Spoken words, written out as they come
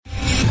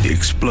The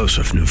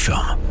explosive new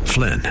film,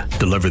 Flynn,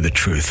 deliver the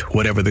truth,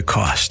 whatever the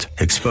cost,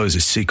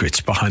 exposes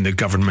secrets behind the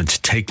government's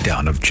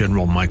takedown of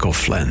General Michael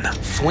Flynn.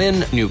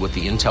 Flynn knew what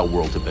the intel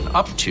world had been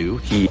up to.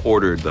 He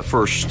ordered the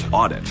first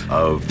audit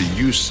of the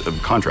use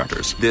of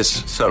contractors.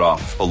 This set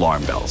off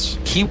alarm bells.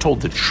 He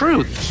told the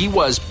truth. He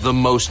was the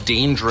most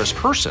dangerous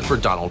person for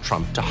Donald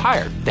Trump to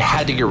hire. They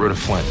had to get rid of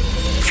Flynn.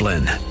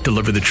 Flynn,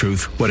 deliver the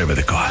truth, whatever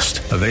the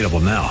cost. Available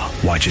now.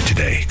 Watch it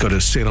today. Go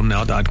to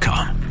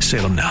salemnow.com.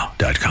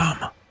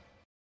 salemnow.com.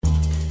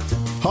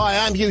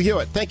 Hi, I'm Hugh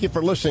Hewitt. Thank you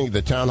for listening to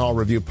the Town Hall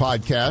Review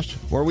podcast,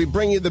 where we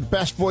bring you the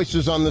best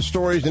voices on the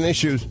stories and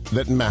issues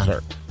that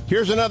matter.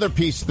 Here's another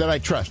piece that I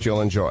trust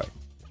you'll enjoy.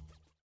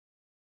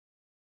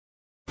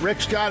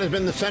 Rick Scott has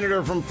been the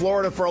senator from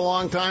Florida for a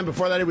long time.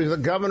 Before that, he was the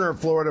governor of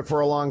Florida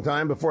for a long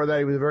time. Before that,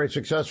 he was a very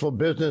successful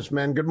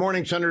businessman. Good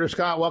morning, Senator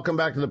Scott. Welcome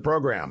back to the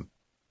program.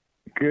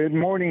 Good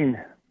morning.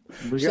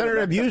 Senator,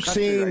 have you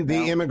seen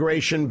the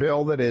immigration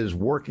bill that is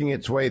working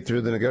its way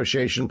through the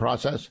negotiation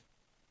process?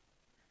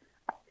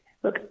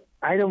 Look,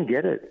 I don't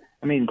get it.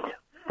 I mean,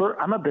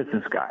 I'm a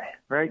business guy,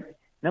 right?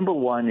 Number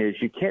one is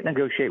you can't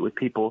negotiate with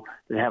people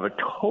that have a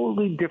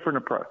totally different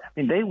approach.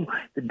 I mean,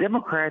 the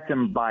Democrats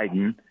and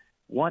Biden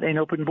want an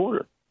open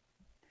border.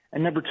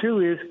 And number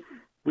two is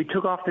we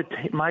took off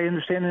my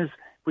understanding is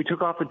we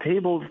took off the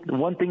table. The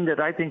one thing that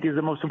I think is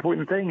the most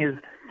important thing is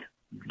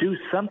do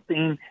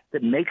something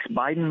that makes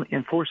Biden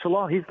enforce the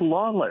law. He's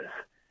lawless.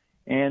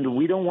 And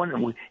we don't want,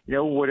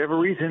 whatever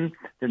reason,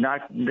 they're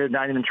not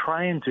even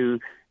trying to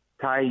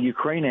tie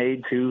Ukraine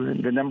aid to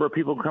the number of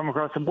people who come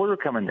across the border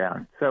coming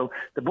down. So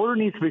the border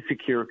needs to be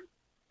secure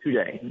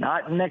today,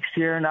 not next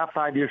year, not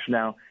 5 years from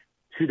now,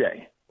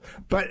 today.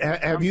 But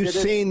have you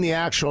seen the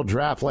actual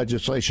draft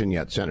legislation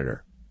yet,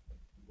 Senator?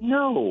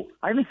 No,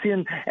 I haven't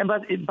seen. And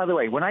by the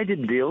way, when I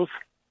did deals,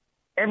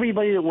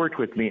 everybody that worked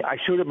with me, I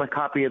showed them a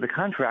copy of the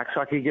contract so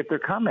I could get their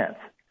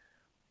comments.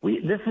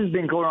 This has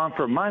been going on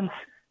for months.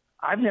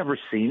 I've never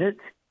seen it.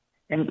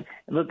 And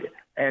look,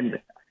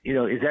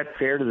 is that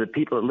fair to the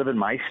people that live in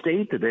my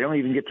state that they don't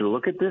even get to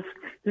look at this?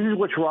 This is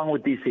what's wrong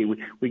with D.C.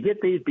 We get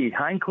these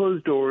behind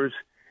closed doors.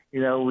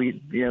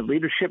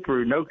 Leadership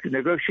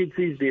negotiates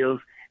these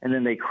deals, and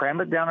then they cram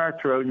it down our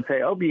throat and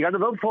say, "Oh, but you got to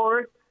vote for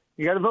it.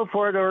 You got to vote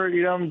for it, or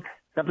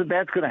something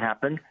bad's going to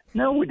happen."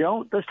 No, we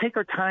don't. Let's take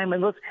our time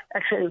and let's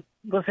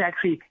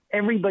actually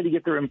everybody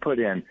get their input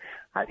in.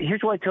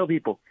 Here's what I tell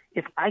people: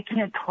 if I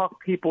can't talk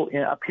people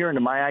up here into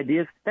my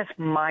ideas, that's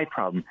my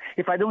problem.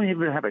 If I don't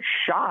even have a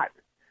shot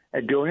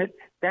at doing it,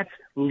 that's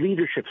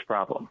leadership's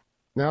problem.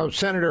 Now,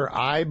 Senator,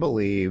 I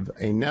believe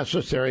a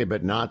necessary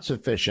but not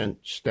sufficient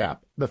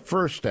step. The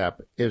first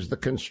step is the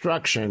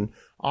construction,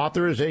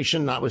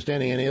 authorization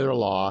notwithstanding any other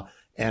law,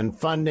 and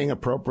funding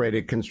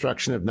appropriated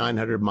construction of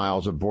 900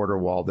 miles of border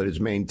wall that is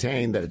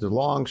maintained, that is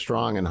long,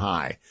 strong, and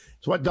high.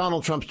 It's what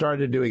Donald Trump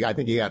started to do. I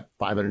think he got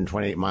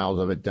 528 miles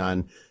of it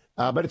done,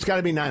 but it's got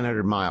to be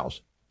 900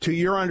 miles. To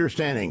your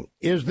understanding,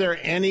 is there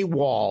any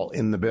wall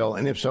in the bill,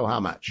 and if so, how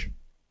much?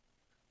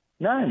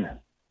 None.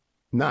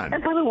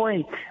 And by the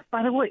way,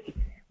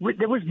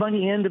 there was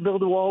money in to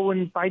build a wall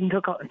when Biden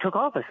took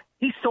office.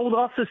 He sold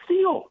off the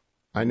steel.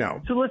 I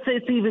know. So let's say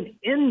it's even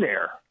in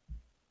there,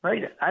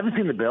 right? I haven't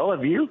seen the bill.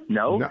 Have you?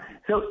 No.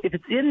 So if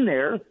it's in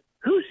there,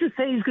 who's to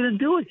say he's going to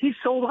do it? He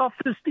sold off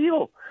the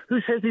steel.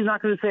 Who says he's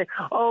not going to say,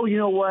 "Oh, you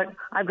know what?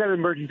 I've got an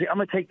emergency. I'm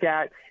going to take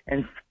that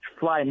and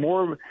fly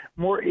more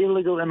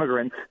illegal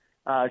immigrants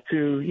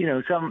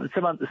to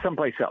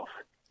someplace else."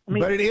 I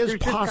mean, but it is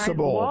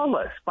possible.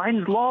 Lawless.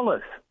 Biden's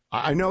lawless.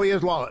 I know he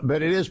is lawless,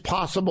 but it is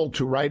possible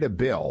to write a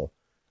bill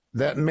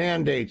that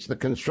mandates the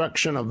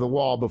construction of the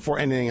wall before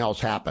anything else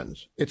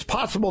happens. It's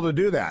possible to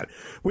do that.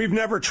 We've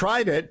never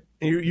tried it.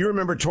 You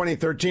remember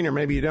 2013, or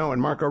maybe you don't,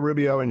 and Marco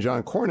Rubio and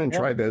John Cornyn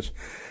tried this.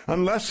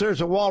 Unless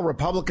there's a wall,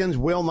 Republicans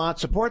will not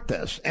support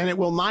this, and it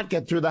will not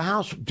get through the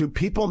House. Do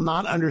people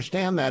not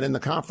understand that in the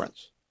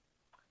conference?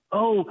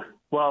 Oh,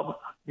 well,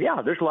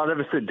 yeah, there's a lot of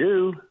us that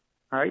do,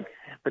 right?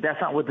 But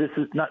that's not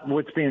not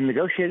what's being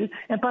negotiated.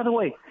 And by the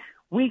way,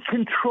 we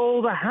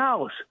control the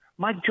House.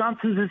 Mike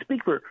Johnson's the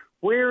speaker.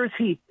 Where is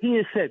he? He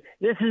has said,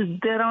 this is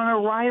dead on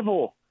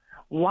arrival.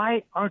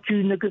 Why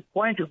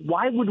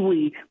would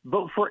we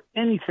vote for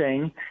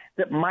anything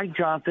that Mike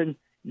Johnson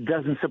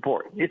doesn't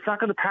support? It's not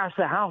going to pass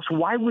the House.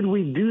 Why would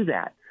we do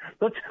that?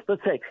 Let's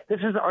say this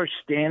is our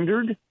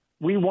standard.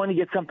 We want to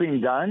get something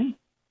done.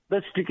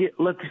 Let's do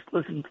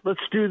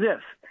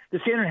this. The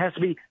standard has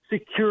to be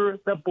secure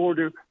the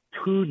border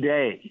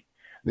today.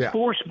 Yeah.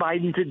 Force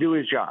Biden to do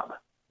his job.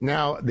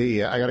 Now,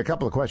 I got a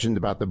couple of questions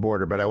about the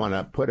border, but I want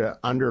to put an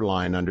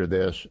underline under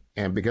this,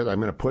 and because I'm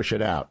going to push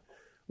it out.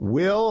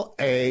 Will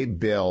a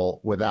bill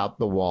without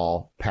the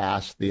wall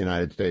pass the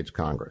United States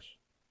Congress?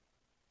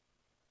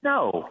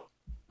 No.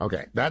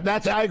 Okay,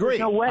 that's I agree.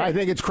 No way. I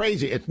think it's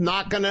crazy. It's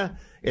not going to,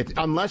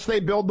 unless they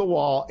build the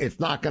wall,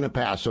 it's not going to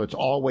pass, so it's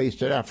all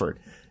wasted effort.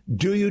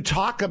 Do you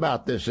talk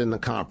about this in the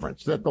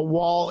conference, that the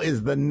wall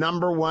is the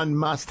number one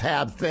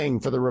must-have thing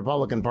for the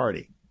Republican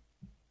Party?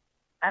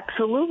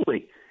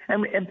 Absolutely.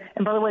 And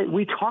by the way,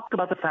 we talked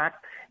about the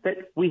fact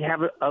that we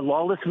have a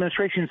lawless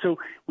administration. So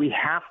we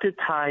have to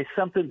tie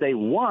something they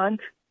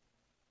want,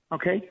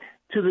 okay,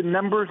 to the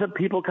numbers of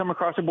people come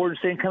across the border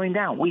and coming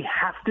down. We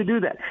have to do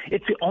that.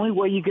 It's the only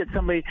way you get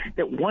somebody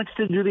that wants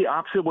to do the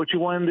opposite of what you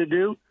want them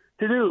to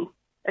do.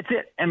 That's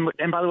it. And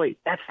by the way,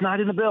 that's not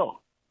in the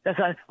bill. That's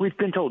not. We've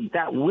been told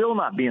that will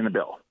not be in the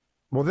bill.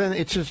 Well, then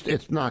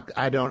it's not.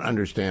 I don't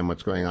understand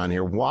what's going on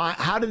here. Why?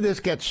 How did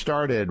this get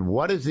started?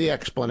 What is the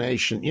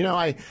explanation? You know,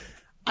 I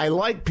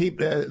like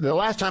people. The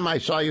last time I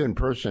saw you in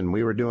person,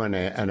 we were doing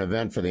an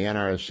event for the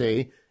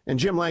NRSC, and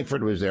Jim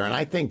Lankford was there. And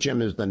I think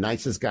Jim is the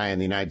nicest guy in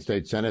the United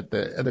States Senate,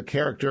 the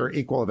character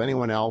equal of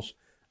anyone else.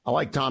 I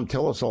like Tom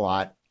Tillis a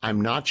lot.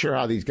 I'm not sure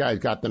how these guys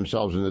got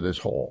themselves into this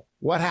hole.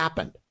 What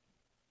happened?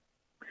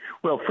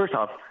 Well, first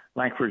off,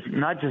 Lankford's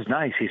not just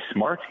nice. He's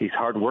smart. He's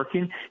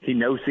hardworking. He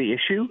knows the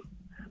issue.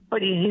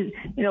 But he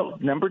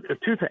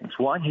two things.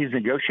 One, he's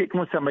negotiating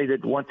with somebody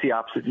that wants the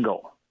opposite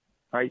goal,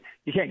 right?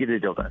 You can't get a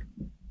deal done.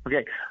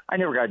 Okay, I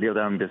never got a deal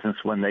done in business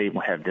when they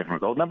have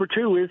different goals. Number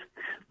two is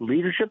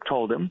leadership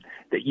told him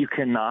that you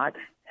cannot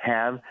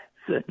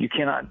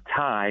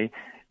tie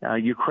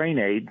Ukraine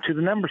aid to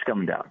the numbers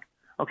coming down.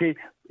 Okay,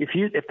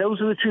 if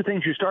those are the two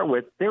things you start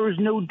with, there is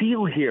no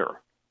deal here.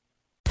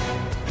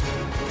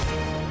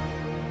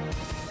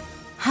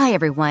 Hi,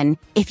 everyone.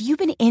 If you've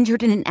been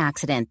injured in an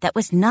accident that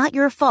was not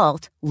your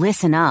fault,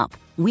 listen up.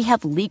 We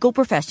have legal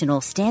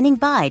professionals standing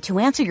by to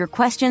answer your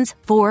questions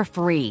for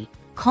free.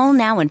 Call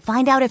now and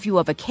find out if you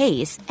have a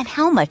case and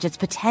how much it's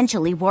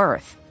potentially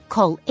worth.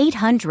 Call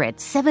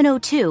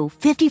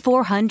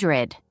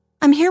 800-702-5400.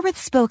 I'm here with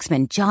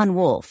spokesman John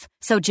Wolf.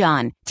 So,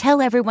 John,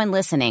 tell everyone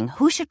listening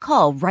who should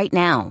call right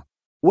now.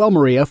 Well,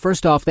 Maria,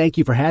 first off, thank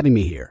you for having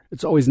me here.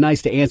 It's always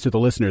nice to answer the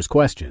listeners'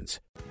 questions.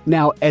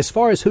 Now, as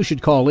far as who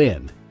should call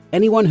in,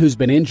 anyone who's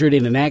been injured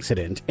in an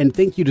accident and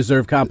think you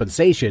deserve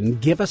compensation,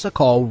 give us a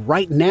call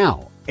right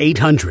now.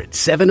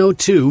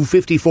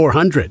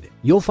 800-702-5400.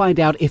 You'll find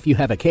out if you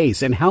have a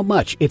case and how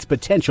much it's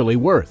potentially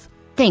worth.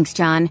 Thanks,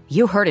 John.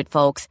 You heard it,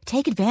 folks.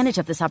 Take advantage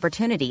of this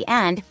opportunity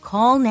and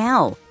call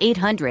now.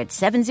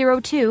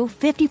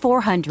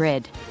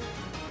 800-702-5400.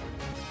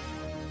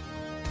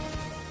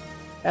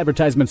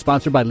 Advertisement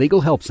sponsored by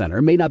Legal Help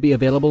Center. May not be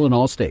available in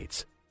all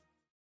states.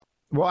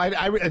 Well,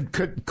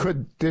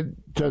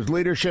 does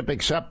leadership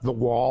accept the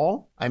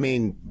wall? I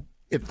mean,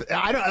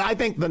 I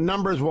think the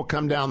numbers will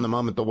come down the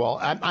moment the wall.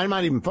 I'm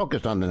not even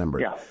focused on the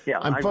numbers. Yeah.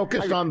 I'm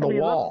focused on the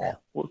wall.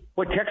 Look,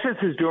 what Texas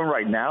is doing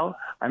right now,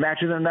 I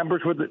imagine the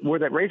numbers where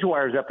that razor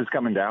wire is up is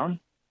coming down.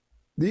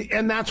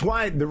 And that's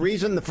why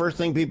the first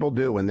thing people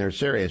do when they're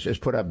serious is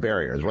put up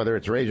barriers, whether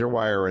it's razor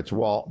wire or it's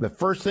wall. The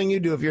first thing you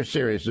do if you're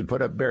serious is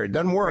put up barriers. It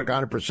doesn't work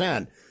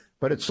 100%,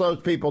 but it slows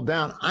people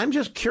down. I'm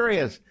just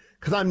curious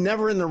because I'm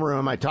never in the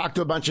room. I talk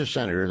to a bunch of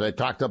senators. I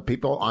talk to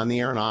people on the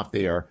air and off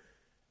the air.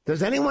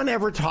 Does anyone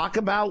ever talk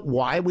about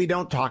why we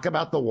don't talk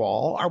about the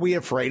wall? Are we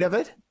afraid of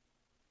it?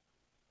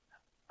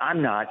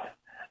 I'm not.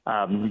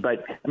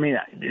 But, I mean,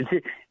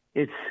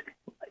 it's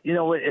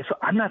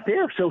I'm not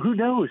there, so who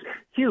knows?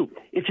 Hugh,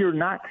 if you're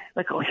not,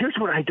 here's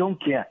what I don't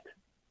get.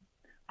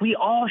 We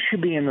all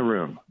should be in the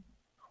room.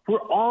 We're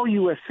all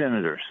U.S.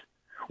 senators.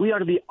 We ought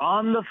to be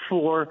on the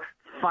floor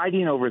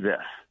fighting over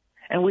this.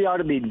 And we ought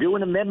to be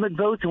doing amendment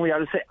votes, and we ought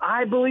to say,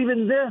 I believe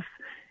in this.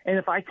 And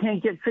if I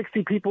can't get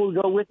 60 people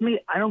to go with me,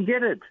 I don't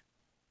get it.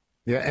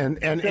 Yeah,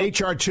 and so,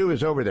 H.R. 2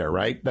 is over there,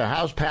 right? The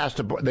House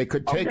passed they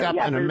could take up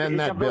and amend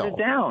that bill. Voted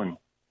down.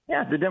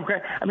 Yeah, the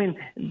Democrats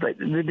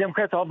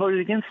all voted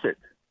against it.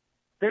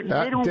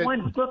 They don't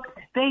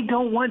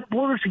want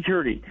border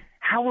security.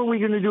 How are we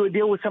going to do a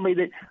deal with somebody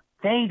that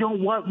they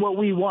don't want what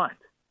we want?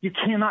 You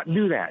cannot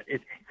do that.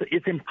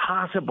 It's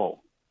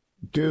impossible.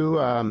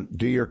 Do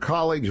your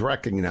colleagues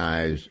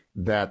recognize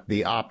that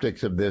the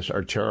optics of this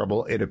are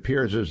terrible? It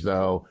appears as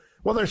though,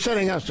 they're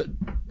setting us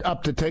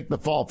up to take the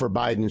fall for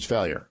Biden's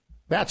failure.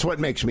 That's what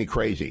makes me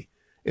crazy,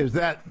 is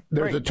that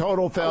there's a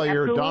total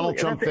failure. Donald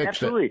Trump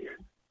fixed it.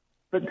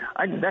 But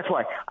that's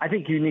why I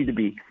think you need to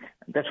be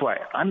 – that's why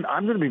I'm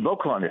going to be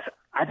vocal on this.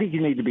 I think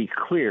you need to be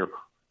clear.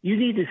 You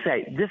need to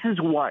say this is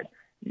what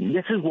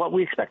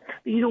we expect.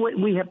 You know what?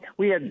 We've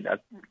had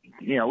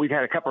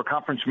a couple of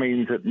conference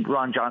meetings that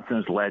Ron Johnson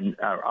has led,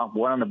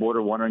 one on the border,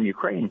 one on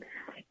Ukraine.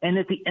 And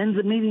at the end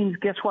of the meetings,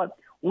 guess what?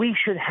 We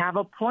should have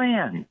a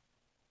plan.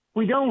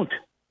 We don't.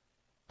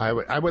 I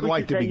would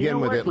like to begin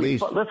with at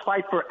least. Let's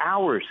fight for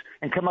hours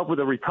and come up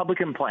with a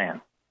Republican plan.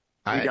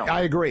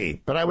 I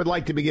agree, but I would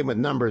like to begin with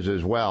numbers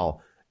as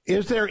well.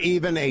 Is there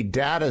even a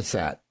data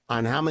set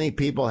on how many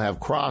people have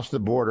crossed the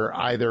border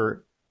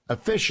either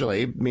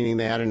officially, meaning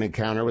they had an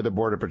encounter with a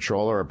border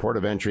patrol or a port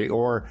of entry,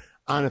 or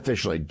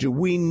unofficially? Do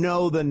we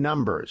know the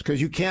numbers? Because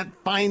you can't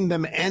find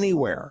them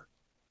anywhere.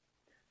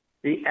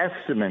 The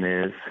estimate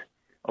is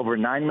over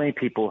 9 million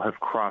people have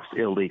crossed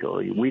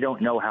illegally. We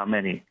don't know how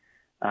many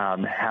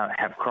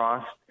have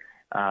crossed.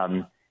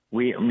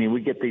 We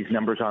get these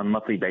numbers on a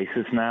monthly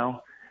basis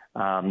now.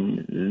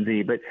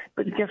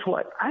 But guess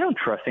what? I don't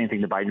trust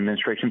anything the Biden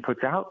administration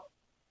puts out.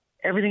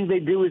 Everything they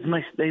do is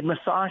they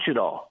massage it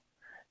all.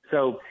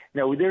 So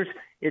there's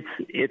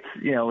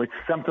it's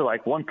something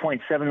like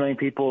 1.7 million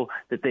people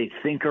that they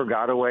think are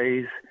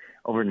gotaways.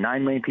 Over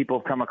 9 million people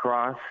have come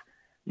across.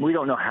 We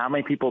don't know how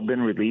many people have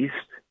been released.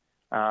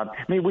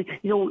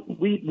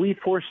 We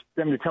forced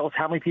them to tell us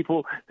how many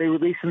people they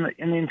released in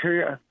the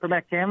interior from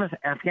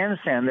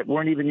Afghanistan that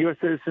weren't even U.S.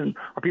 citizens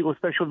or people with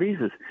special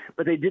visas.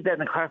 But they did that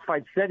in a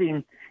classified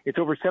setting. It's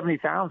over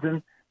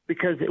 70,000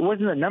 because it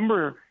wasn't a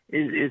number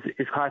is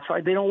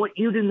classified. They don't want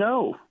you to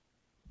know.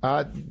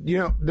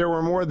 There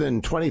were more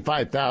than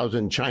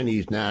 25,000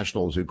 Chinese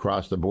nationals who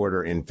crossed the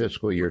border in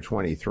fiscal year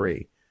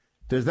 23.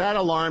 Does that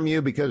alarm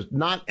you? Because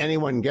not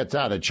anyone gets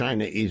out of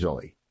China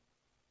easily.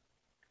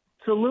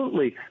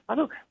 Absolutely. By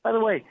the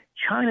way,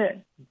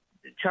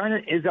 China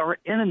is our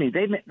enemy.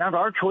 They not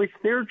our choice,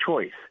 their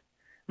choice.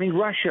 I mean,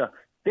 Russia,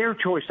 their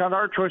choice, not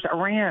our choice.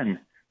 Iran,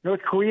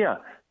 North Korea.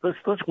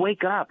 Let's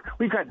wake up.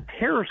 We've got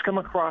terrorists come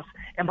across.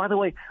 And by the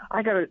way,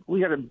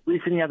 we got a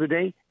briefing the other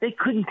day. They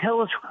couldn't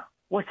tell us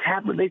what's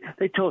happened.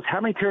 They told us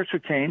how many terrorists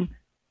came,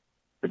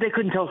 but they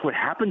couldn't tell us what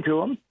happened to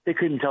them. They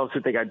couldn't tell us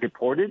if they got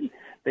deported.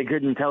 They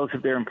couldn't tell us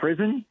if they're in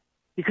prison.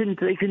 They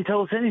couldn't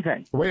tell us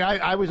anything. Wait,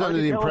 I was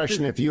under the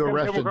impression if you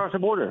arrested across the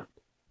border.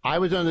 I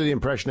was under the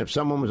impression if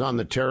someone was on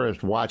the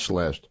terrorist watch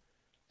list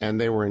and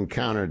they were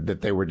encountered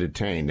that they were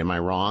detained. Am I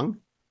wrong?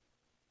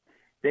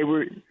 They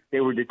were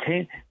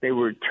detained. They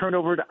were turned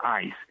over to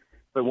ICE.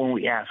 But when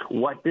we ask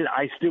what did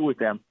ICE do with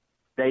them,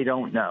 they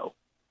don't know.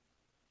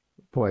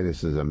 Boy,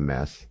 this is a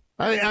mess.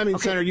 I mean,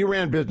 okay. Senator, you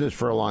ran business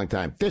for a long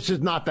time. This is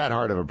not that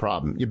hard of a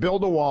problem. You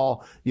build a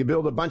wall, you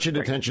build a bunch of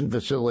detention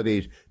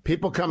facilities.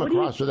 People come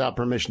across without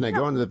permission. They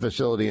go into the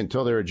facility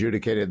until they're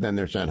adjudicated, then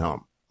they're sent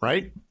home,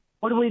 right?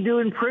 What do we do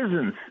in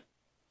prisons?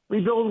 We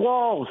build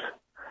walls.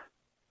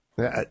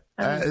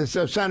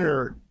 So,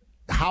 Senator,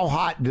 how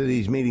hot do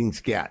these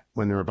meetings get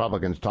when the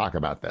Republicans talk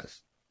about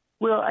this?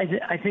 Well,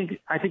 I think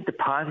the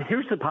positive.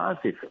 Here's the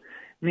positive.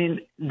 I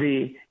mean,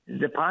 the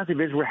positive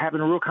is we're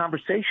having real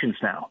conversations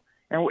now.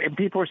 And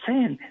people are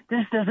saying,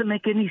 this doesn't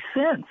make any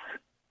sense.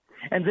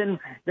 And then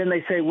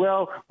they say,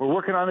 well, we're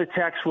working on the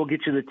text. We'll get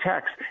you the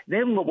text.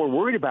 Then what we're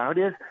worried about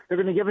is they're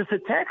going to give us the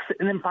text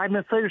and then 5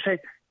 minutes later say,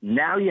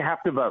 now you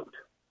have to vote.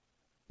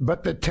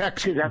 But the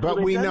text,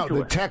 but we know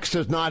the text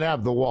does not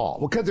have the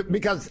wall.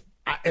 Because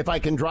if I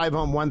can drive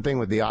home one thing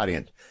with the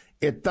audience,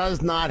 it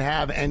does not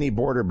have any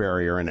border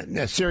barrier in it,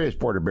 a serious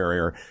border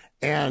barrier.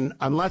 And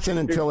unless and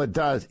until it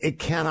does, it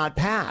cannot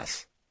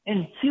pass.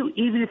 And Hugh,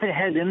 even if it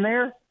had in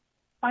there,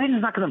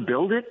 Biden's not going to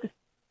build it.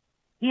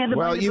 He had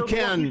he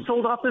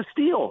sold off the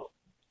steel.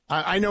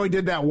 I know he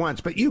did that once,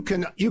 but you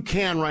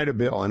can write a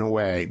bill in a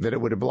way that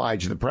it would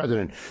oblige the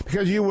president,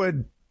 because you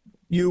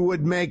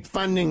would make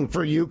funding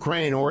for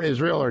Ukraine or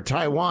Israel or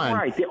Taiwan,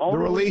 right, the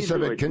release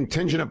of it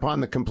contingent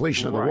upon the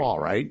completion of the wall,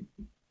 right?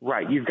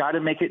 Right. You've got to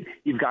make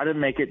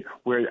it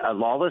where a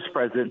lawless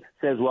president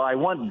says, well, I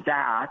want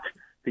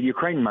the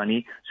Ukraine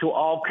money, so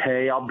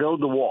okay, I'll build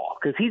the wall,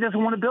 because he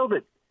doesn't want to build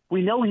it.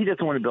 We know he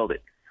doesn't want to build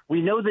it.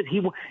 We know that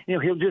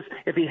he'll just,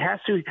 if he has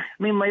to.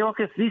 I mean,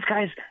 Mayorkas, these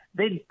guys,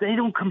 they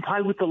don't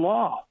comply with the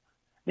law.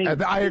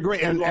 I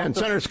agree. And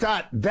Senator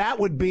Scott,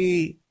 I'd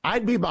be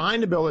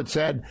behind a bill that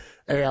said,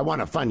 hey, I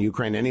want to fund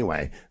Ukraine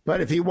anyway.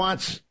 But if he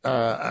wants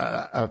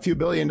a few $1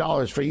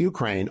 billion for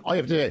Ukraine, all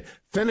you have to do is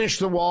finish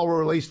the wall, we'll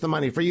release the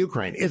money for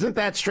Ukraine. Isn't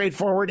that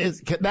straightforward?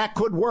 That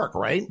could work,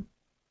 right?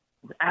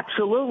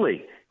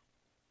 Absolutely.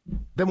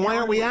 Then why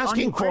aren't we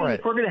asking for it?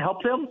 If we're going to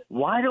help them,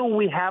 why don't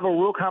we have a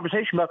real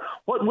conversation about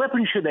what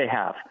weapons should they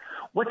have?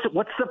 What's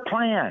the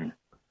plan?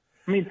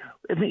 I mean,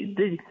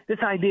 this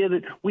idea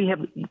that we have,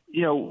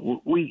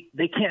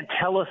 they can't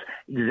tell us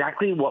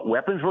exactly what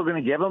weapons we're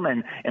going to give them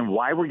and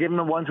why we're giving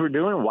the ones we're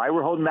doing, why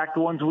we're holding back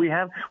the ones we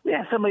have. We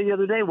asked somebody the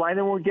other day, why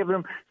don't we give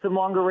them some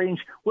longer range?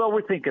 Well,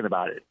 we're thinking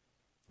about it.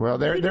 Well,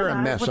 they're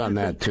a mess on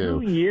that,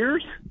 too. 2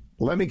 years?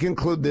 Let me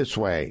conclude this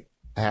way.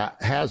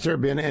 Has there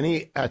been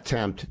any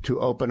attempt to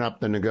open up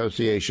the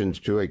negotiations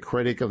to a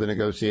critic of the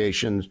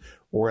negotiations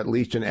or at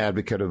least an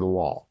advocate of the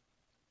wall?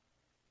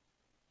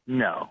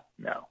 No.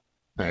 All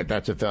right,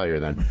 that's a failure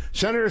then.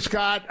 Senator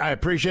Scott, I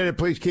appreciate it.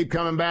 Please keep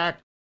coming back.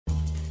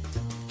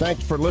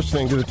 Thanks for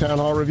listening to the Town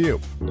Hall Review.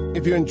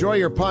 If you enjoy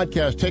your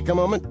podcast, take a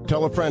moment,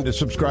 tell a friend to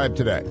subscribe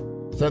today.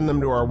 Send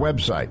them to our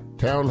website,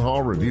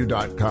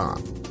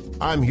 townhallreview.com.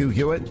 I'm Hugh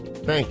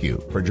Hewitt. Thank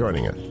you for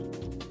joining us.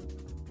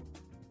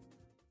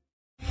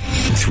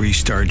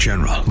 3-star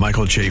General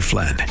Michael J.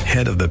 Flynn,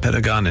 head of the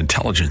Pentagon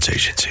Intelligence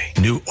Agency,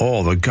 knew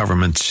all the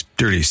government's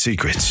dirty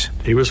secrets.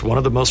 He was one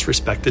of the most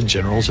respected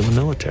generals in the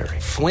military.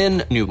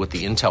 Flynn knew what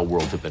the intel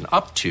world had been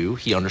up to.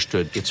 He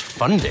understood its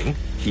funding.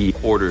 He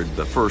ordered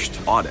the first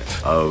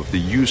audit of the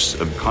use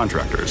of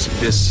contractors.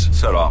 This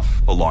set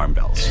off alarm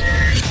bells.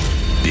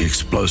 The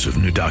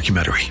explosive new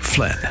documentary,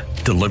 Flynn,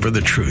 Deliver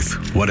the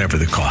Truth, Whatever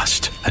the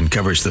Cost,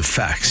 uncovers the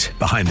facts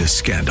behind this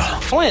scandal.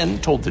 Flynn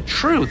told the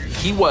truth.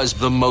 He was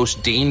the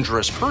most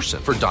dangerous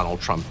person for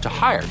Donald Trump to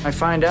hire. I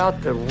find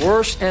out the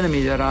worst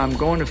enemy that I'm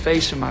going to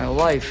face in my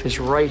life is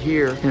right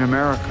here in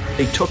America.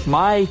 They took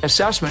my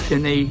assessment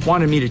and they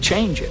wanted me to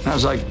change it. And I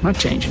was like, I'm not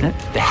changing it.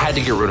 They had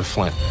to get rid of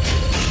Flynn.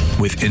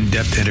 With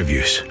in-depth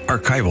interviews,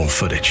 archival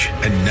footage,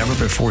 and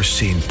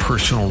never-before-seen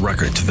personal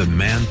records of the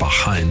man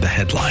behind the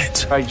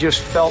headlines. I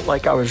just felt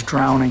like I was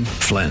drowning.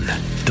 Flynn,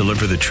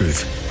 deliver the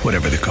truth,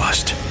 whatever the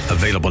cost.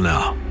 Available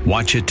now.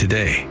 Watch it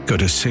today. Go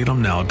to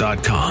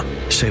salemnow.com.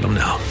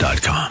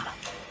 salemnow.com.